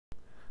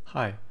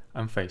Hi,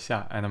 I'm Fei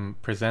Xia, and I'm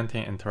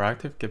presenting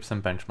Interactive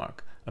Gibson Benchmark,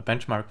 a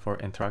benchmark for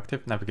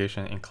interactive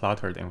navigation in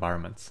cluttered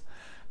environments.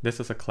 This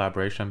is a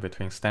collaboration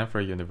between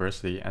Stanford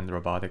University and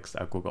robotics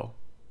at Google.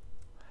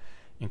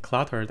 In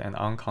cluttered and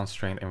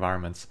unconstrained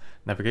environments,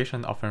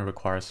 navigation often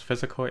requires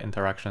physical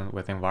interaction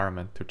with the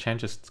environment to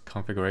change its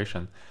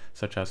configuration,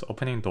 such as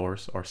opening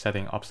doors or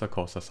setting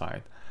obstacles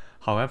aside.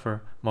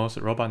 However, most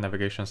robot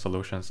navigation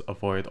solutions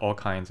avoid all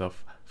kinds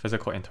of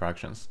physical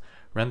interactions,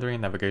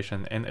 rendering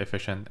navigation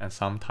inefficient and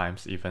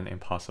sometimes even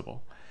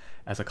impossible.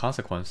 As a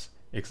consequence,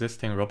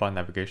 existing robot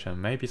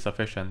navigation may be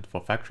sufficient for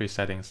factory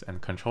settings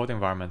and controlled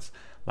environments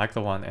like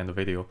the one in the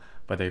video,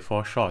 but they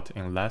fall short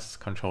in less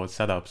controlled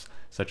setups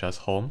such as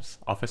homes,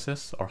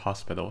 offices, or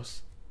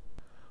hospitals.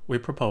 We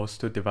propose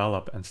to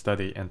develop and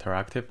study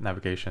interactive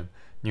navigation,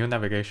 new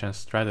navigation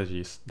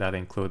strategies that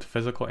include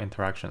physical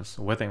interactions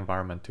with the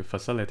environment to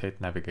facilitate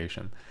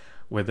navigation.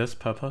 With this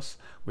purpose,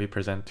 we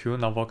present two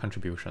novel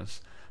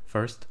contributions.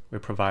 First, we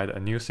provide a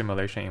new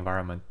simulation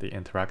environment, the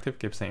Interactive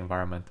Gibson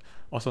Environment,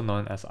 also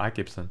known as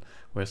iGibson,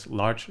 with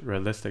large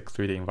realistic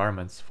 3D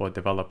environments for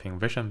developing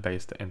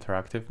vision-based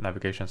interactive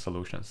navigation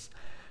solutions.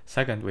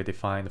 Second, we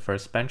define the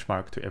first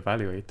benchmark to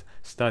evaluate,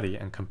 study,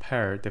 and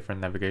compare different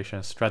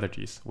navigation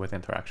strategies with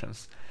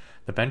interactions.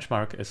 The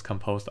benchmark is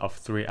composed of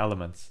three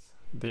elements: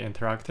 the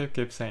Interactive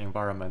Gibson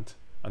Environment,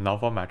 a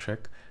novel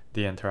metric,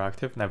 the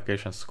Interactive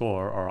Navigation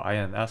Score, or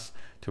INS,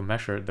 to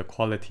measure the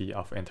quality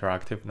of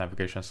interactive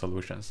navigation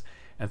solutions,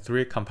 and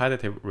three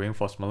competitive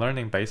reinforcement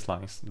learning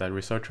baselines that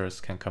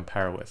researchers can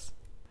compare with.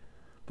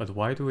 But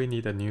why do we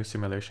need a new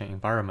simulation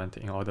environment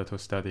in order to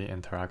study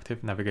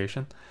interactive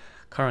navigation?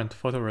 Current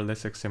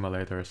photorealistic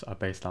simulators are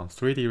based on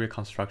 3D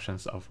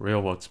reconstructions of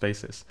real-world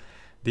spaces.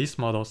 These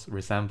models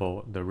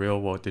resemble the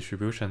real-world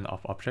distribution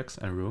of objects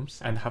and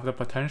rooms and have the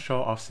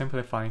potential of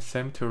simplifying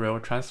sim-to-real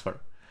transfer.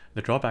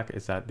 The drawback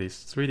is that these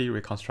 3D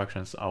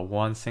reconstructions are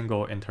one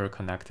single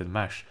interconnected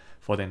mesh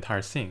for the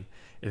entire scene.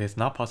 It is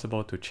not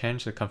possible to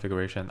change the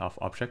configuration of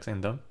objects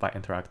in them by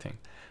interacting.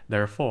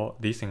 Therefore,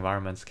 these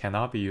environments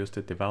cannot be used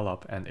to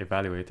develop and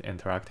evaluate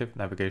interactive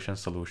navigation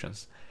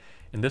solutions.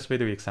 In this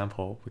video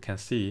example, we can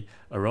see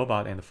a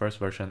robot in the first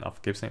version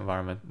of Gibson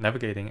Environment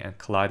navigating and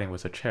colliding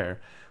with a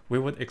chair. We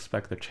would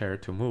expect the chair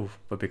to move,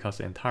 but because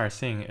the entire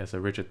scene is a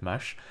rigid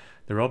mesh,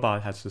 the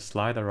robot has to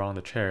slide around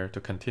the chair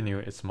to continue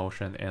its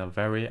motion in a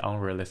very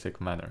unrealistic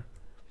manner.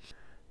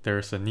 There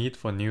is a need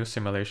for new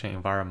simulation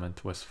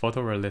environment with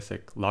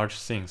photorealistic large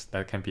scenes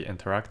that can be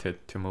interacted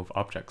to move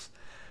objects.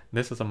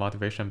 This is the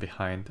motivation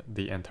behind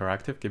the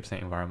Interactive Gibson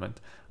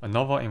Environment, a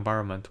novel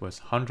environment with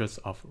hundreds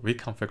of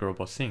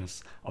reconfigurable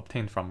scenes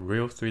obtained from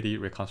real 3D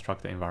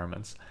reconstructed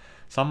environments.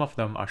 Some of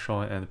them are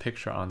shown in the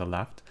picture on the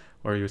left,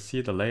 where you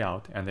see the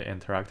layout and the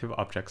interactive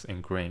objects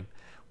in green.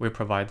 We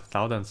provide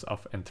thousands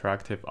of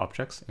interactive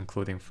objects,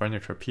 including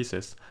furniture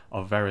pieces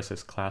of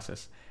various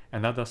classes,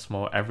 and other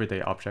small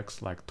everyday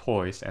objects like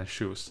toys and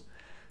shoes.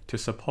 To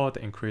support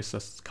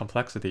increased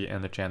complexity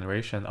in the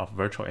generation of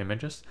virtual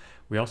images,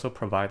 we also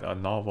provide a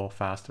novel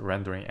fast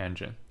rendering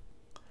engine.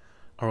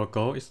 Our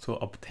goal is to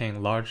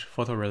obtain large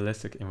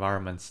photorealistic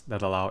environments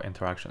that allow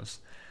interactions.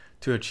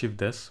 To achieve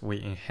this,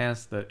 we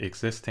enhance the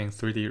existing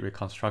 3D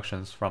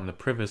reconstructions from the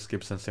previous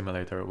Gibson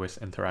simulator with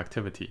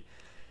interactivity.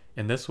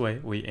 In this way,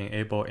 we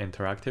enable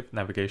interactive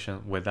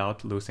navigation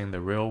without losing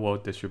the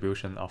real-world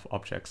distribution of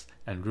objects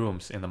and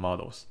rooms in the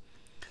models.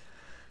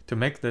 To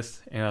make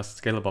this in a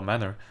scalable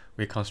manner,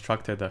 we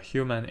constructed a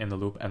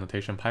human-in-the-loop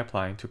annotation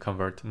pipeline to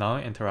convert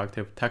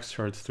non-interactive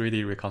textured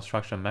 3D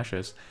reconstruction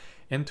meshes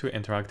into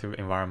interactive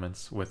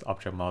environments with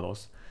object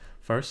models.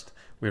 First,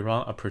 we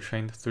run a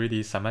pre-trained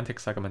 3D semantic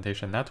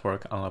segmentation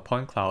network on a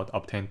point cloud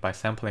obtained by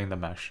sampling the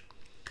mesh.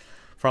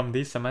 From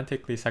these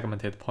semantically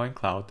segmented point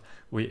cloud,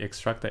 we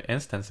extract the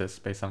instances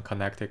based on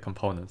connected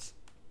components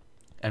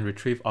and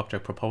retrieve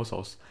object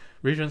proposals,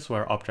 regions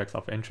where objects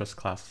of interest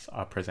classes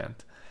are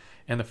present.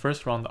 In the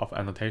first round of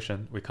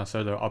annotation, we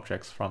consider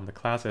objects from the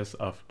classes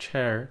of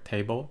chair,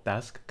 table,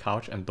 desk,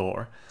 couch, and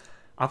door.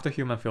 After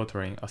human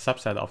filtering, a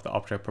subset of the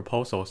object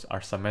proposals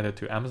are submitted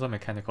to Amazon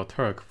Mechanical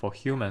Turk for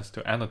humans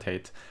to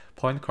annotate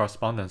point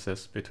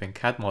correspondences between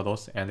CAD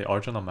models and the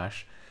original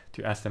mesh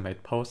to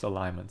estimate pose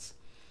alignments.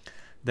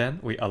 Then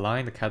we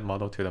align the CAD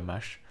model to the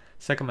mesh,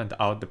 segment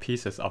out the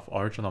pieces of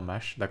original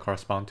mesh that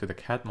correspond to the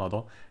CAD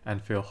model,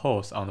 and fill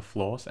holes on the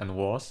floors and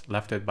walls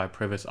left by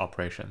previous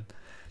operation.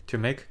 To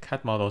make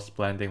CAD models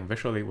blending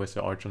visually with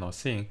the original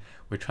scene,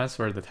 we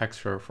transfer the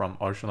texture from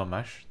original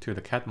mesh to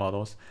the CAD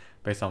models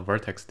based on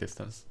vertex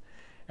distance.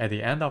 At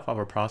the end of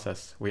our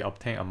process, we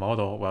obtain a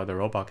model where the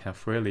robot can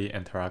freely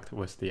interact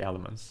with the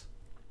elements.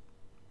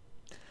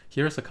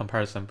 Here's a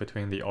comparison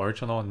between the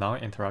original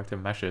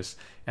non-interactive meshes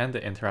and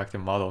the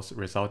interactive models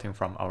resulting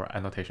from our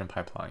annotation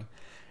pipeline.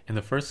 In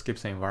the first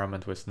Gibson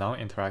environment with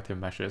non-interactive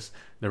meshes,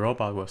 the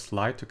robot will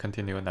slide to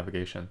continue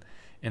navigation.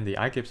 In the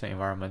iGibson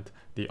environment,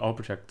 the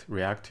object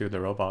reacts to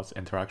the robot's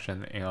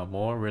interaction in a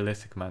more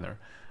realistic manner.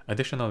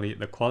 Additionally,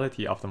 the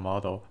quality of the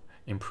model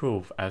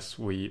improve as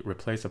we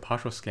replace the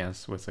partial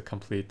scans with the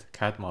complete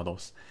CAD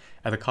models,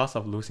 at the cost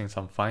of losing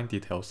some fine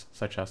details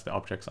such as the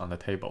objects on the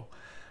table.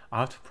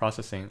 After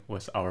processing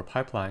with our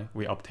pipeline,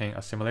 we obtain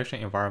a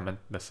simulation environment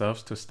that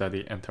serves to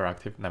study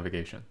interactive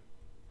navigation.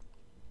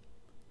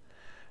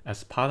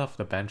 As part of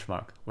the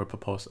benchmark, we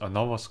propose a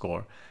novel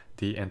score,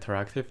 the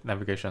Interactive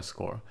Navigation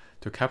Score,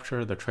 to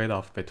capture the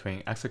trade-off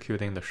between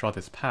executing the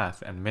shortest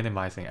path and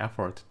minimizing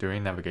effort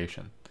during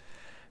navigation.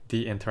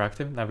 The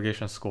Interactive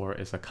Navigation Score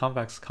is a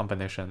convex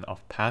combination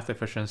of path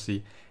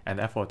efficiency and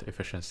effort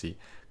efficiency,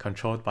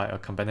 controlled by a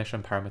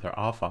combination parameter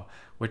alpha,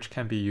 which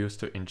can be used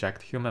to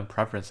inject human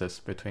preferences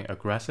between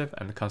aggressive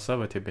and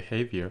conservative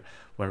behavior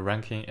when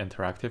ranking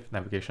interactive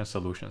navigation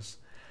solutions.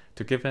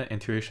 To give an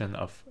intuition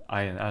of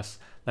INS,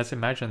 let's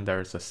imagine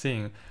there is a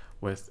scene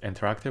with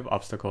interactive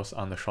obstacles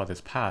on the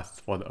shortest path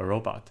for a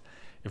robot.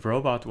 If a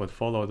robot would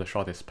follow the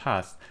shortest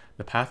path,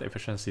 the path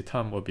efficiency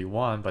term would be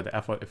 1, but the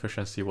effort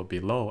efficiency would be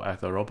low as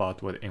the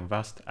robot would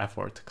invest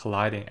effort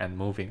colliding and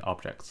moving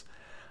objects.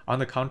 On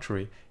the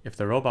contrary, if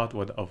the robot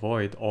would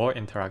avoid all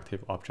interactive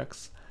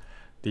objects,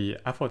 the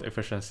effort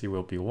efficiency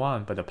will be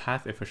 1, but the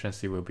path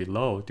efficiency will be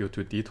low due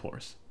to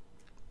detours.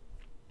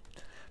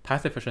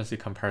 Path efficiency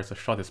compares the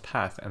shortest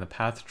path and the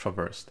path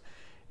traversed.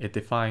 It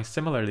defines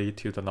similarly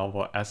to the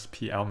novel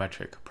SPL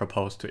metric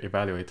proposed to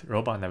evaluate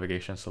robot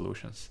navigation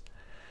solutions.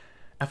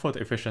 Effort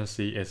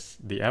efficiency is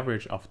the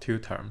average of two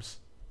terms.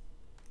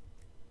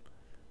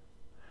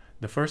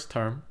 The first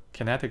term,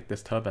 kinetic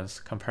disturbance,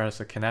 compares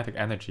the kinetic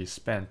energy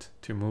spent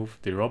to move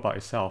the robot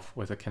itself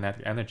with the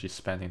kinetic energy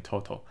spent in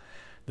total.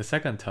 The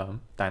second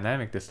term,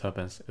 dynamic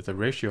disturbance, is the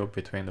ratio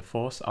between the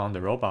force on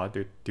the robot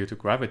due to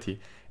gravity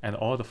and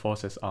all the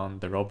forces on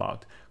the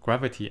robot,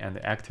 gravity and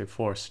the active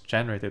force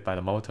generated by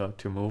the motor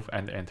to move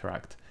and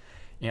interact.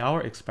 In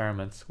our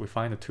experiments, we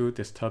find the two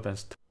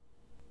disturbances.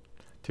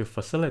 To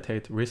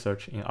facilitate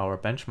research in our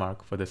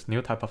benchmark for this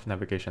new type of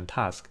navigation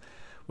task,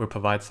 we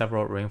provide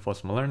several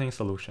reinforcement learning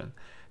solutions.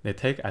 They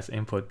take as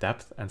input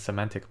depth and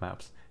semantic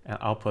maps and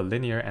output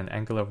linear and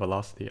angular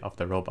velocity of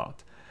the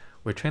robot.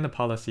 We train the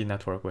policy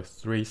network with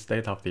 3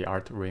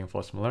 state-of-the-art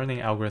reinforcement learning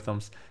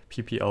algorithms,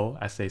 PPO,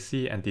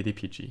 SAC, and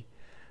DDPG.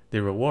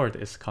 The reward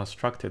is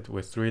constructed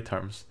with 3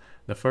 terms.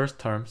 The first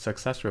term,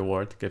 success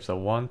reward, gives a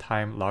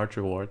one-time large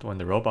reward when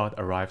the robot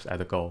arrives at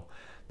the goal.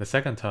 The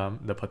second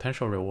term, the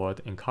potential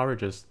reward,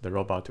 encourages the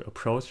robot to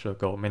approach the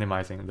goal,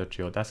 minimizing the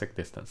geodesic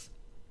distance.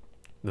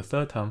 The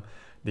third term,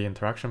 the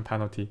interaction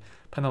penalty,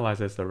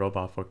 penalizes the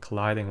robot for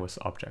colliding with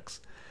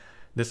objects.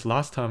 This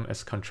last term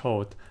is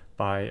controlled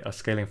by a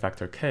scaling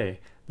factor k.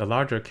 The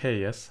larger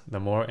k is, the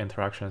more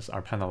interactions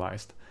are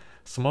penalized.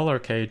 Smaller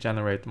k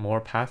generate more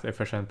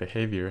path-efficient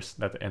behaviors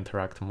that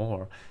interact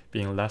more,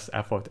 being less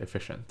effort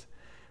efficient.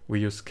 We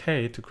use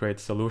k to create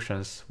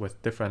solutions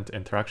with different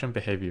interaction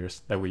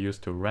behaviors that we use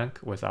to rank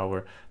with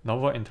our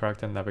novel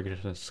interactive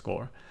navigation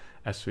score,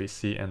 as we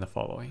see in the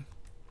following.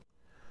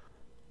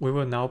 We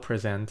will now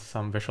present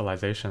some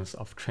visualizations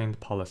of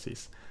trained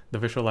policies. The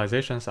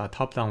visualizations are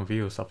top-down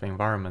views of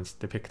environments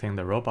depicting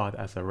the robot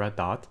as a red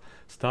dot,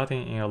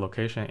 starting in a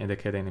location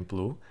indicated in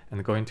blue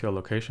and going to a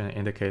location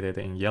indicated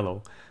in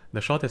yellow.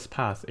 The shortest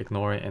path,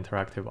 ignoring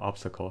interactive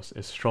obstacles,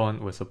 is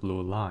shown with a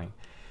blue line.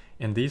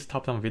 In these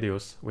top-down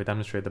videos, we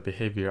demonstrate the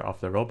behavior of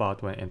the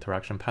robot when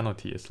interaction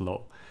penalty is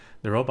low.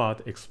 The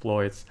robot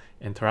exploits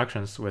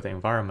interactions with the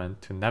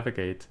environment to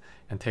navigate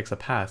and takes a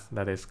path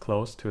that is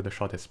close to the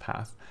shortest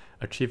path,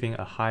 achieving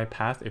a high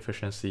path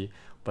efficiency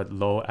but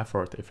low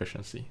effort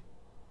efficiency.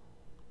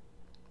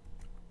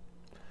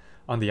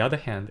 On the other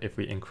hand, if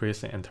we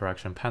increase the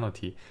interaction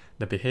penalty,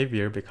 the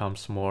behavior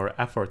becomes more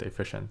effort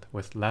efficient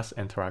with less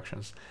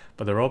interactions,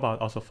 but the robot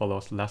also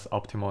follows less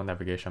optimal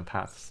navigation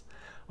paths.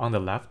 On the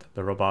left,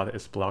 the robot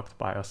is blocked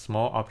by a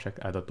small object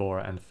at the door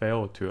and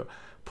fails to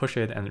push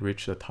it and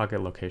reach the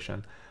target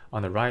location.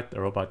 On the right,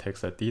 the robot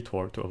takes a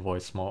detour to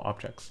avoid small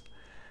objects.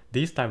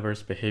 These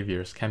diverse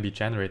behaviors can be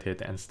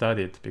generated and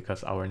studied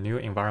because our new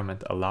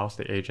environment allows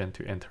the agent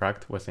to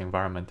interact with the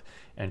environment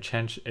and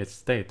change its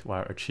state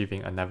while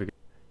achieving a navigation.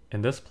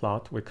 In this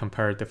plot, we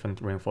compare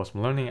different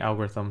reinforcement learning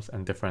algorithms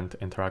and different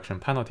interaction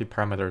penalty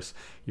parameters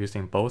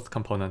using both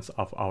components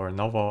of our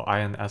novel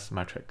INS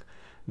metric.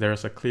 There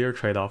is a clear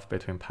trade-off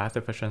between path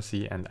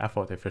efficiency and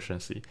effort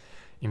efficiency.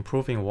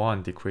 Improving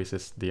one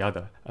decreases the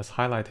other, as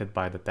highlighted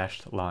by the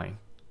dashed line.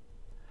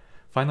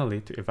 Finally,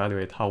 to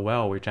evaluate how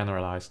well we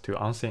generalize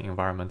to unseen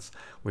environments,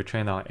 we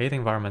trained on 8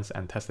 environments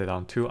and tested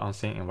on 2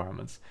 unseen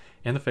environments.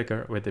 In the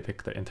figure, we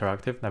depict the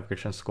interactive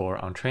navigation score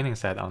on training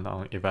set and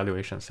on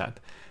evaluation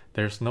set.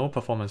 There is no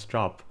performance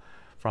drop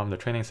from the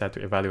training set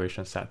to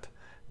evaluation set.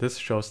 This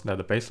shows that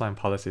the baseline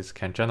policies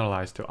can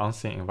generalize to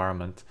unseen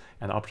environment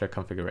and object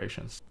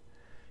configurations.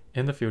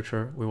 In the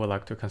future, we would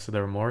like to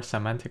consider more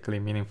semantically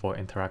meaningful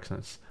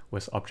interactions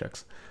with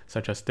objects,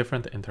 such as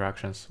different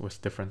interactions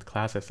with different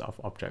classes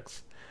of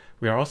objects.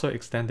 We are also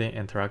extending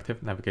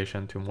interactive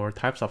navigation to more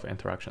types of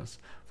interactions,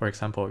 for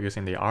example,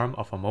 using the arm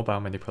of a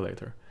mobile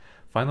manipulator.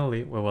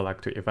 Finally, we would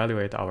like to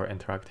evaluate our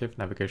interactive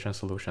navigation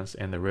solutions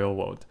in the real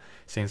world.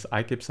 Since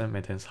iGibson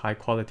maintains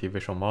high-quality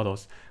visual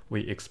models,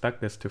 we expect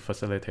this to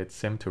facilitate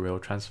sim-to-real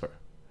transfer.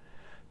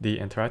 The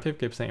Interactive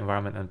Gibson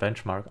Environment and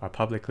benchmark are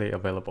publicly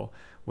available.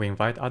 We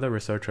invite other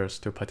researchers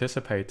to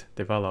participate,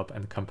 develop,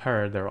 and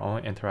compare their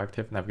own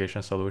interactive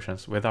navigation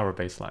solutions with our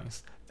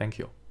baselines. Thank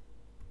you.